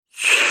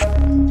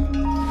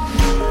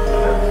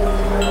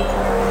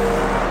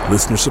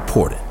Listener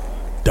supported.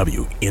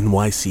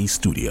 WNYC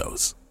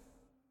Studios.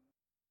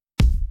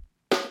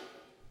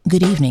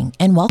 Good evening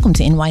and welcome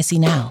to NYC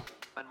Now.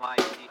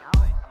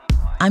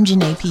 I'm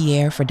Janae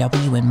Pierre for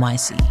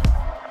WNYC.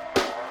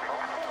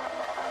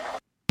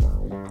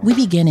 We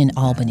begin in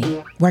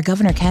Albany, where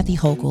Governor Kathy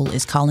Hochul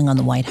is calling on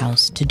the White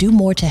House to do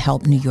more to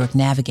help New York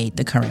navigate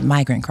the current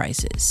migrant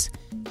crisis.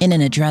 In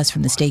an address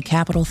from the state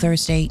capitol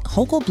Thursday,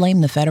 Hochul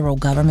blamed the federal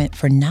government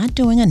for not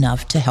doing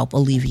enough to help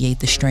alleviate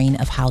the strain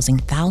of housing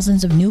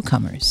thousands of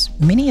newcomers,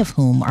 many of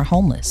whom are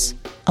homeless.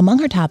 Among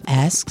her top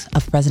asks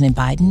of President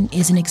Biden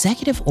is an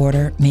executive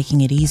order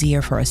making it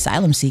easier for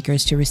asylum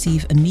seekers to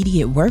receive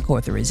immediate work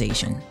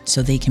authorization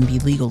so they can be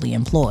legally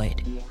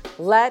employed.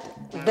 Let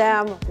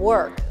them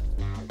work.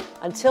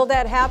 Until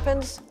that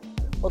happens,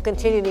 we'll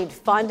continue to need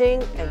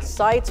funding and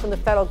sites from the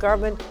federal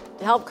government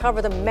to help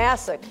cover the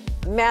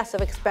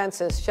massive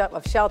expenses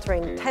of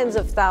sheltering tens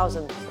of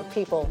thousands of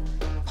people.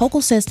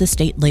 Hochul says the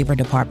state labor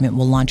department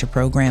will launch a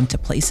program to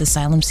place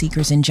asylum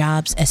seekers in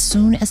jobs as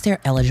soon as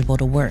they're eligible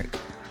to work.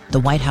 The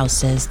White House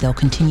says they'll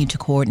continue to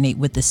coordinate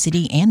with the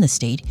city and the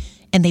state,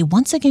 and they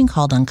once again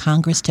called on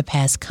Congress to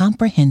pass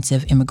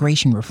comprehensive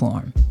immigration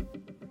reform.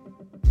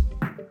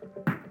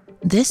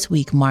 This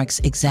week marks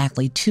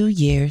exactly 2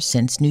 years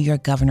since New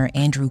York Governor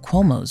Andrew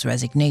Cuomo's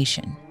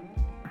resignation.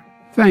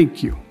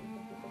 Thank you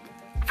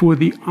for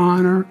the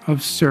honor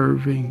of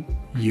serving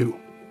you.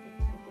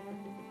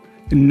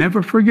 And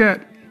never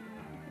forget,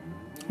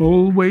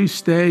 always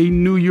stay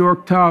New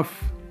York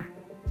tough,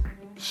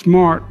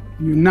 smart,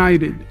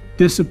 united,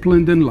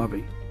 disciplined, and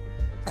loving.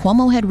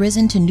 Cuomo had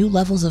risen to new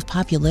levels of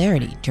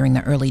popularity during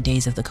the early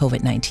days of the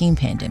COVID-19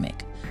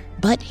 pandemic,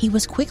 but he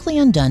was quickly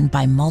undone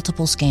by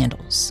multiple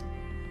scandals.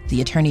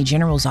 The Attorney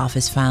General's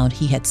office found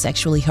he had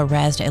sexually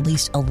harassed at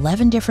least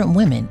 11 different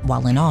women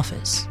while in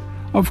office.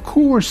 Of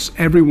course,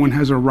 everyone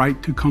has a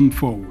right to come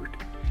forward,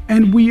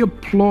 and we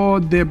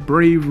applaud their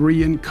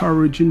bravery and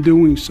courage in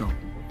doing so.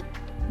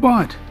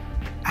 But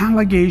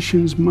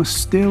allegations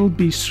must still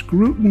be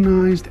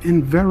scrutinized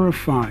and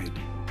verified.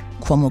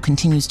 Cuomo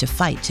continues to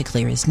fight to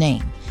clear his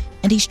name,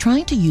 and he's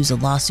trying to use a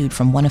lawsuit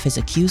from one of his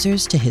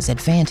accusers to his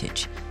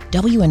advantage.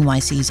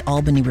 WNYC's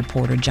Albany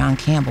reporter John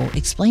Campbell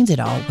explains it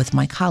all with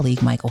my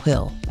colleague Michael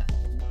Hill.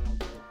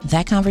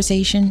 That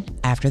conversation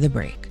after the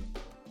break.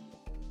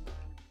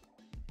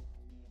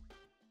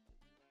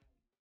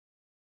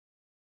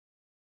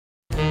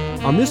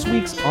 On this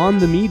week's On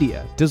the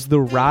Media, does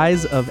the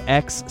rise of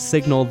X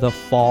signal the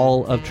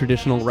fall of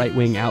traditional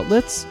right-wing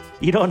outlets?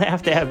 You don't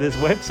have to have this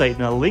website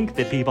and a link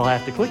that people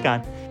have to click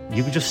on.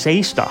 You can just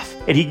say stuff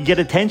and you can get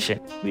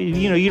attention.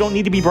 You don't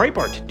need to be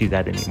Breitbart to do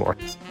that anymore.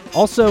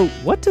 Also,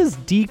 what does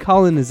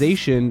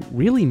decolonization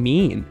really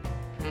mean?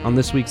 On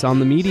this week's On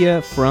the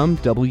Media from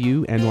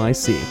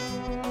WNYC.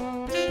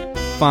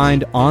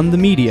 Find On the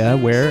Media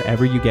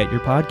wherever you get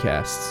your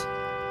podcasts.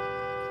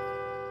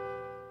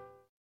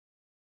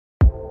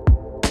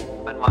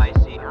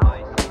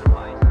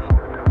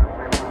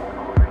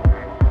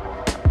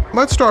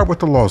 Let's start with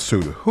the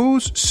lawsuit.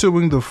 Who's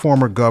suing the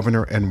former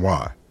governor and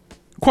why?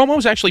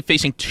 Cuomo's actually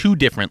facing two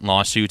different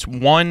lawsuits.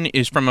 One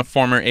is from a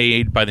former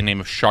aide by the name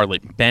of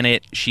Charlotte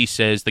Bennett. She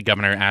says the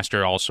governor asked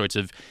her all sorts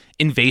of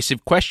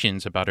invasive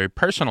questions about her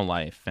personal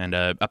life and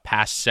a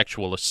past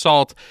sexual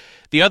assault.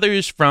 The other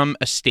is from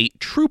a state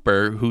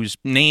trooper whose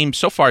name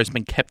so far has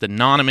been kept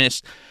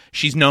anonymous.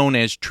 She's known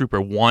as Trooper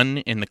 1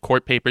 in the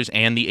court papers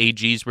and the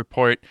AG's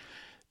report.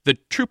 The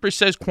trooper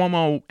says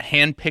Cuomo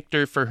handpicked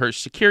her for her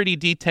security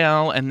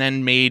detail and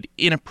then made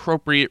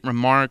inappropriate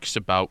remarks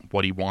about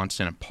what he wants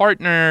in a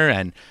partner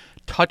and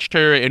touched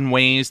her in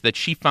ways that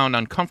she found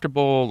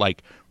uncomfortable,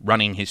 like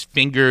running his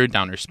finger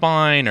down her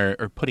spine or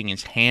putting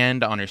his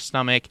hand on her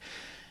stomach.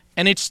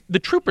 And it's the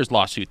trooper's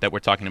lawsuit that we're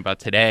talking about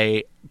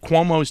today.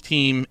 Cuomo's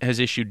team has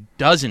issued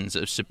dozens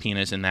of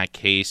subpoenas in that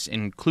case,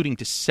 including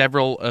to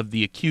several of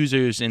the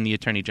accusers in the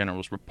Attorney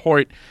General's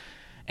report.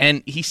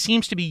 And he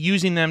seems to be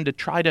using them to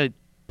try to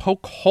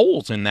poke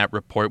holes in that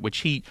report, which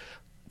he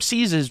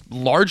sees as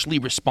largely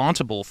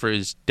responsible for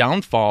his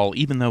downfall,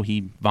 even though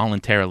he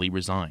voluntarily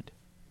resigned.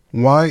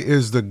 Why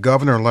is the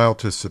governor allowed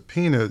to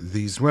subpoena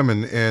these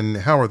women, and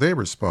how are they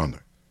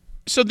responding?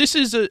 So this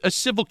is a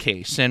civil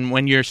case, and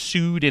when you're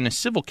sued in a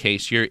civil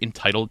case, you're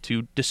entitled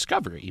to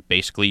discovery.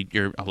 Basically,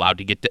 you're allowed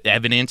to get the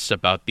evidence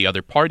about the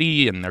other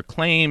party and their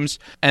claims,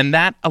 and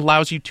that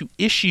allows you to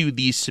issue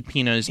these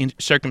subpoenas in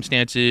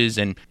circumstances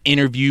and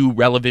interview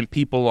relevant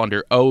people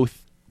under oath.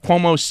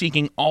 Cuomo's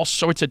seeking all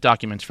sorts of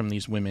documents from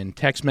these women,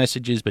 text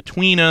messages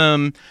between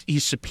them.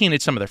 He's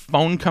subpoenaed some of their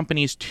phone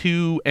companies,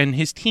 too, and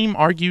his team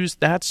argues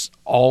that's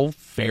all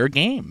fair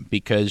game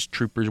because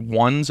Trooper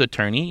 1's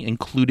attorney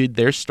included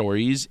their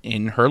stories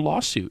in her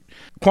lawsuit.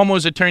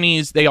 Cuomo's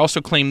attorneys, they also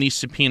claim these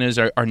subpoenas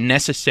are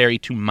necessary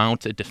to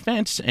mount a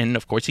defense, and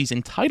of course he's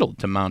entitled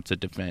to mount a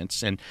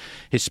defense. And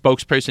his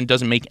spokesperson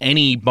doesn't make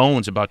any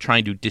bones about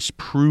trying to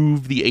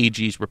disprove the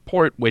AG's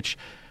report, which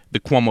the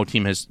Cuomo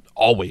team has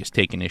always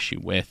taken issue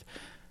with.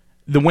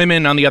 The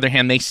women, on the other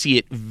hand, they see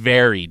it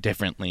very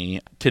differently.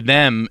 To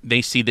them,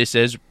 they see this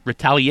as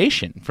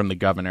retaliation from the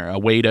governor, a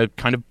way to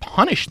kind of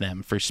punish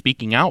them for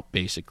speaking out,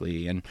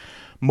 basically. And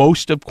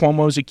most of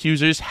Cuomo's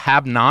accusers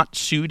have not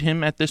sued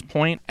him at this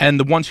point, and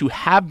the ones who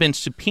have been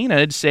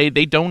subpoenaed say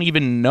they don't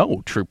even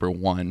know Trooper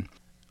 1.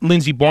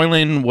 Lindsey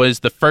Boylan was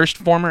the first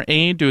former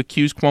aide to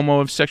accuse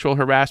Cuomo of sexual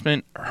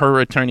harassment. Her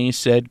attorney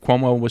said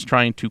Cuomo was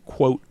trying to,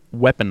 quote,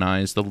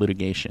 weaponize the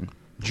litigation.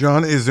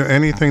 John, is there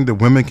anything the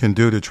women can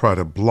do to try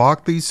to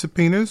block these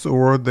subpoenas,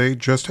 or they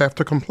just have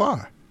to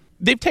comply?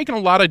 They've taken a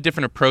lot of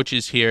different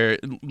approaches here.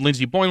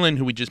 Lindsey Boylan,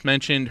 who we just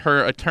mentioned,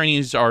 her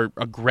attorneys are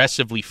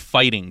aggressively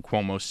fighting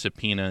Cuomo's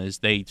subpoenas.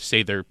 They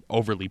say they're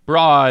overly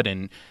broad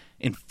and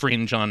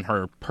infringe on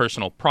her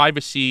personal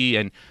privacy,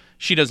 and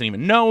she doesn't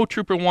even know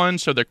Trooper 1,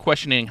 so they're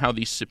questioning how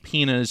these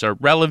subpoenas are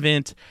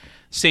relevant.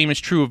 Same is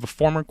true of a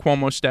former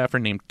Cuomo staffer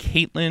named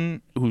Caitlin,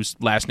 whose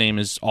last name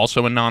is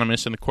also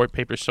anonymous in the court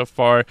papers so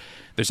far.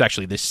 There's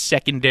actually this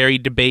secondary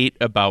debate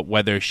about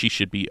whether she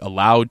should be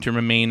allowed to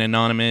remain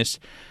anonymous.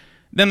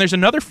 Then there's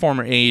another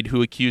former aide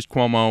who accused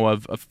Cuomo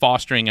of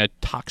fostering a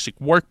toxic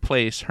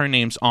workplace. Her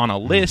name's Anna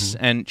Liss,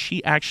 and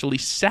she actually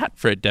sat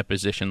for a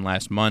deposition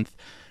last month.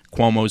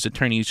 Cuomo's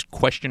attorneys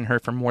questioned her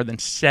for more than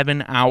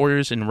 7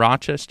 hours in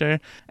Rochester,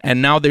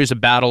 and now there's a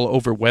battle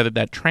over whether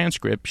that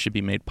transcript should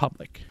be made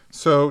public.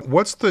 So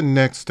what's the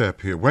next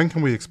step here? When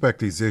can we expect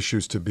these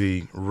issues to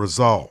be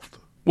resolved?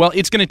 Well,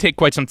 it's going to take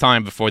quite some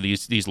time before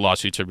these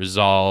lawsuits are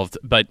resolved.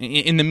 But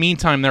in the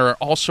meantime, there are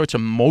all sorts of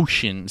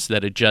motions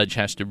that a judge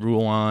has to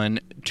rule on.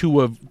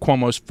 2 of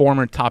Cuomo's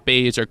former top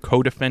aides are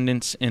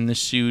co-defendants in the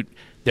suit.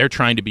 They're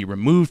trying to be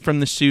removed from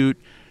the suit.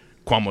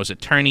 Cuomo's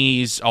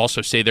attorneys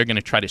also say they're going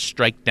to try to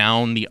strike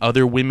down the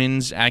other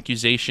women's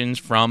accusations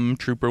from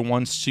Trooper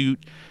 1's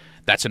suit.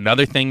 That's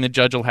another thing the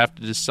judge will have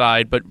to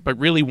decide. But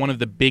really one of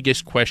the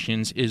biggest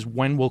questions is,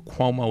 when will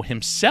Cuomo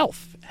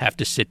himself have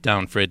to sit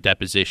down for a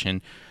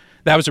deposition?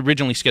 That was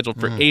originally scheduled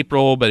for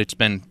April, but it's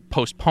been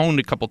postponed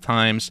a couple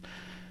times.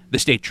 The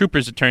state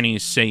trooper's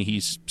attorneys say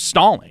he's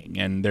stalling,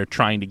 and they're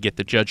trying to get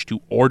the judge to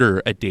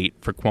order a date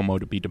for Cuomo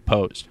to be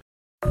deposed.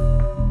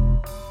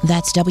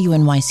 That's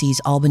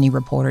WNYC's Albany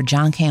reporter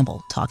John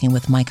Campbell talking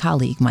with my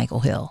colleague Michael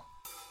Hill.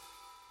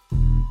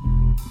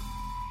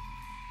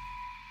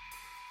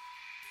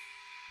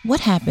 What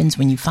happens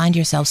when you find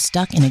yourself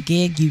stuck in a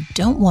gig you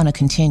don't want to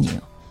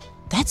continue?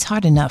 That's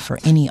hard enough for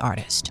any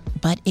artist,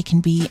 but it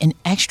can be an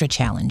extra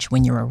challenge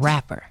when you're a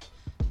rapper.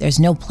 There's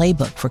no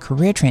playbook for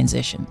career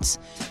transitions.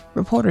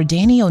 Reporter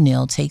Danny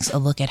O'Neill takes a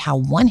look at how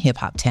one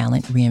hip-hop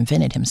talent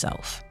reinvented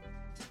himself.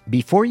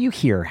 Before you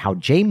hear how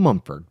Jay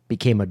Mumford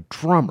became a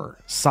drummer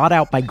sought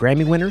out by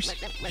Grammy winners,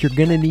 you're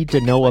gonna need to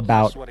know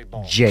about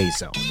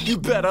J-Zone. You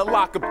better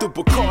lock up the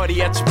Bacardi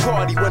at your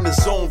party when the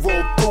zone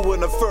rolled through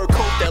in a fur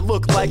coat that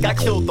looked like I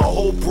killed the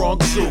whole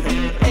Bronx Zoo.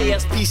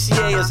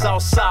 ASPCA is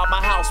outside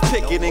my house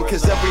picketing,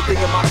 cause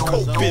everything in my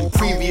coat been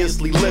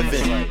previously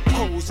living.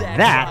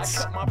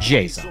 That's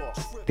J-Zone,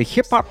 the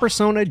hip-hop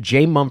persona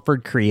Jay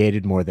Mumford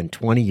created more than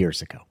 20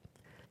 years ago.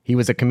 He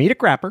was a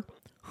comedic rapper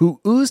who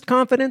oozed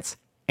confidence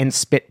and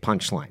spit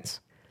punchlines.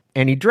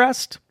 And he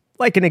dressed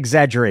like an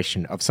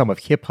exaggeration of some of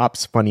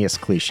hip-hop's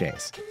funniest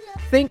cliches.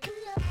 Think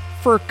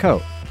fur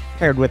coat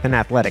paired with an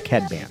athletic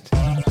headband.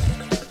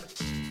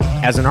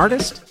 As an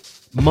artist,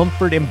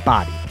 Mumford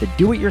embodied the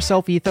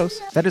do-it-yourself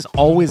ethos that has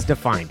always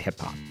defined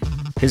hip-hop.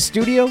 His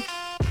studio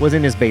was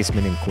in his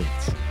basement in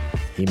Queens.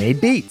 He made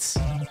beats.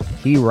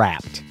 He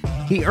rapped.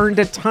 He earned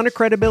a ton of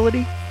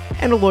credibility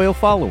and a loyal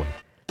following.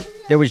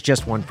 There was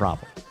just one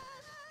problem.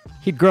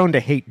 He'd grown to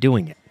hate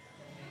doing it.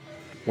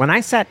 When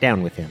I sat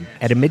down with him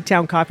at a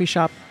Midtown coffee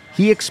shop,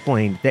 he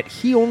explained that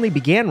he only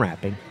began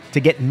rapping to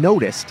get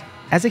noticed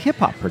as a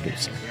hip-hop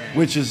producer.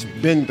 Which has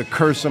been the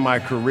curse of my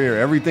career.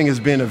 Everything has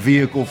been a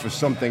vehicle for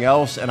something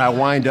else, and I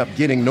wind up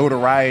getting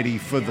notoriety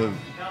for the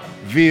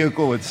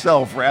vehicle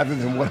itself rather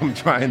than what I'm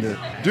trying to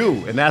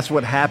do. And that's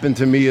what happened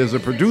to me as a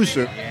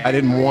producer. I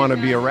didn't want to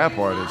be a rap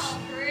artist.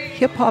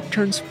 Hip-hop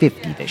turns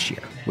 50 this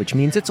year, which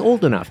means it's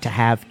old enough to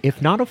have, if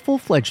not a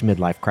full-fledged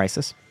midlife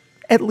crisis,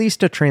 at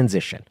least a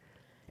transition.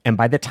 And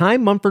by the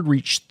time Mumford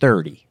reached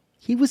 30,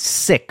 he was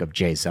sick of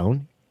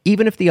J-Zone,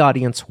 even if the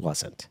audience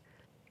wasn't.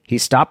 He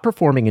stopped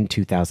performing in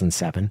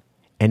 2007,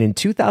 and in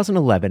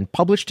 2011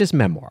 published his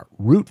memoir,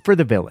 Root for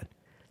the Villain.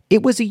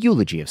 It was a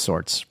eulogy of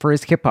sorts for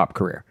his hip-hop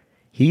career.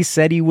 He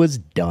said he was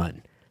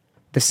done.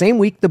 The same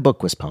week the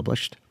book was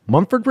published,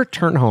 Mumford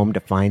returned home to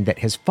find that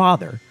his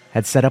father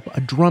had set up a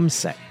drum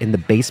set in the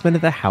basement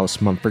of the house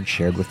Mumford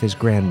shared with his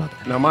grandmother.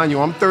 Now, mind you,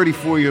 I'm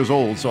 34 years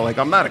old, so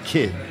I'm not a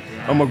kid.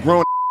 I'm a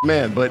grown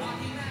man, but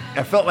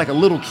I felt like a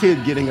little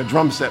kid getting a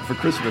drum set for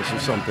Christmas or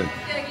something.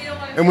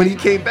 And when he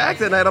came back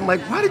that night, I'm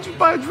like, why did you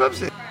buy a drum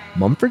set?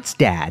 Mumford's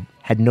dad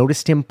had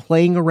noticed him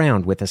playing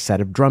around with a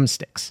set of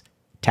drumsticks,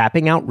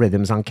 tapping out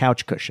rhythms on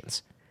couch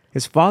cushions.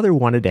 His father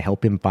wanted to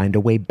help him find a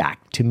way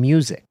back to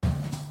music.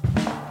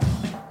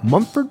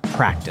 Mumford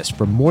practiced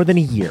for more than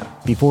a year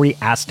before he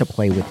asked to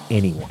play with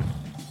anyone.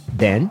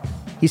 Then,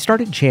 he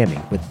started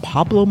jamming with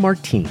Pablo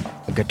Martin,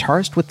 a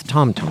guitarist with the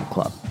Tom Tom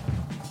Club.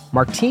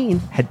 Martine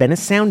had been a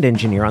sound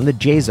engineer on the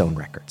J-Zone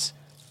records.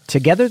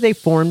 Together they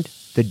formed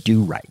the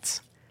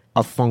Do-Rights,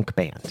 a funk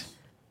band.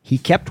 He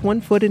kept one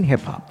foot in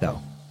hip-hop,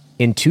 though.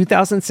 In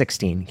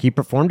 2016, he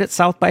performed at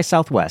South by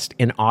Southwest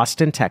in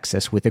Austin,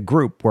 Texas, with a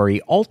group where he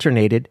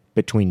alternated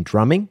between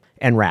drumming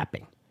and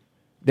rapping.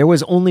 There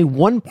was only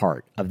one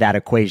part of that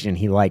equation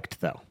he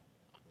liked, though.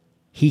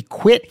 He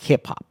quit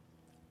hip-hop.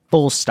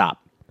 Full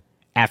stop.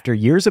 After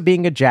years of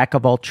being a jack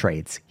of all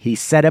trades, he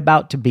set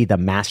about to be the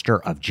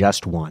master of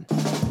just one: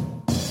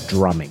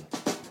 drumming.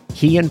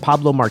 He and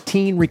Pablo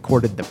Martin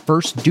recorded the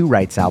first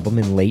Do-Rights album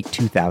in late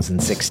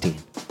 2016.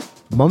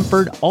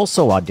 Mumford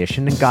also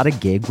auditioned and got a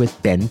gig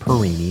with Ben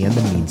Perini and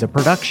the Means of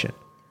Production.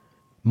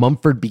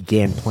 Mumford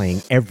began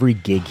playing every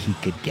gig he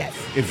could get.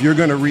 If you're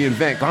going to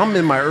reinvent, I'm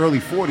in my early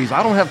 40s.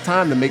 I don't have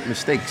time to make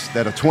mistakes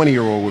that a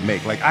 20-year-old would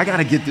make. Like, I got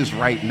to get this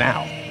right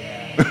now,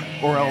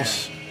 or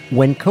else.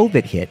 When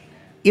COVID hit,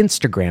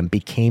 Instagram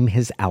became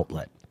his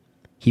outlet.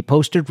 He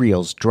posted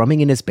reels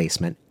drumming in his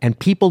basement, and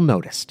people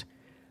noticed.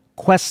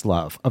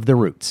 Questlove of The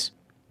Roots,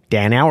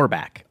 Dan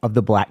Auerbach of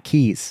the Black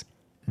Keys,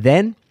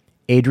 then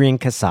Adrian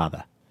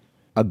Quesada,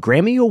 a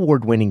Grammy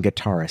Award-winning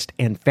guitarist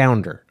and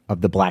founder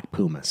of the Black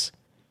Pumas.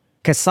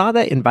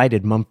 Quesada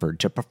invited Mumford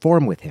to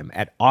perform with him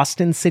at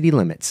Austin City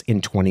Limits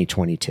in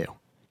 2022.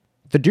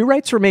 The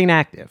Do-Rights remain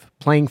active,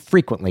 playing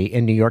frequently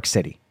in New York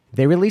City.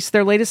 They released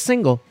their latest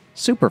single,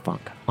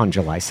 Superfunk, on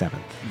July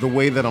 7th. The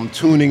way that I'm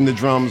tuning the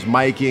drums,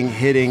 miking,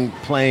 hitting,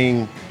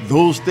 playing,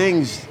 those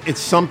things, it's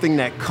something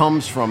that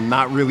comes from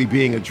not really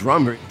being a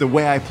drummer. The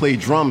way I play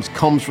drums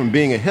comes from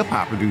being a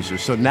hip-hop producer.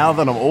 So now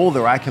that I'm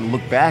older, I can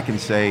look back and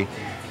say,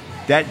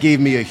 that gave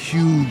me a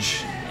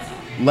huge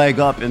leg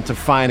up into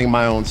finding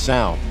my own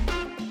sound.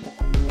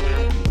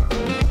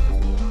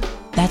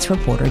 That's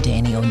reporter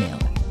Danny O'Neill.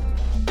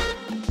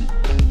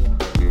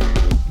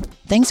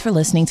 Thanks for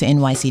listening to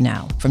NYC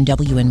Now from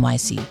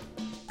WNYC.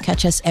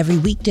 Catch us every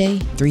weekday,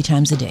 3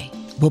 times a day.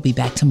 We'll be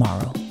back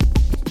tomorrow.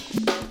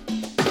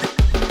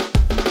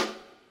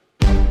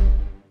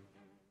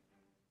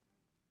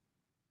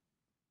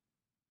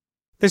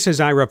 This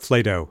is Ira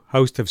Flato,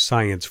 host of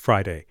Science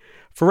Friday.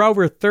 For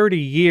over 30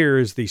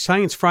 years, the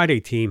Science Friday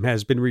team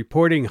has been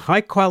reporting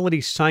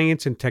high-quality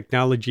science and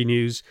technology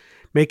news,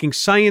 making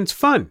science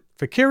fun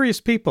for curious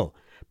people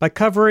by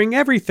covering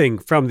everything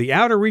from the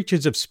outer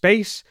reaches of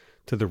space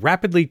to the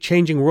rapidly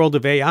changing world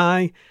of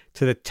AI,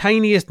 to the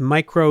tiniest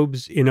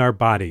microbes in our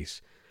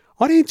bodies.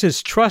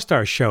 Audiences trust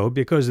our show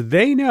because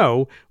they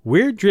know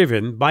we're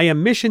driven by a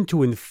mission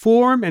to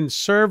inform and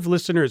serve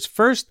listeners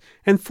first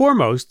and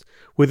foremost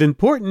with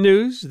important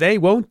news they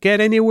won't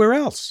get anywhere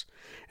else.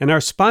 And our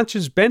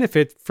sponsors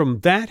benefit from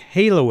that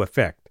halo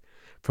effect.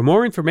 For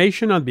more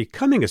information on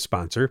becoming a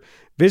sponsor,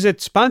 visit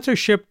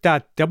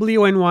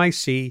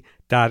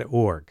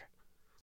sponsorship.wnyc.org.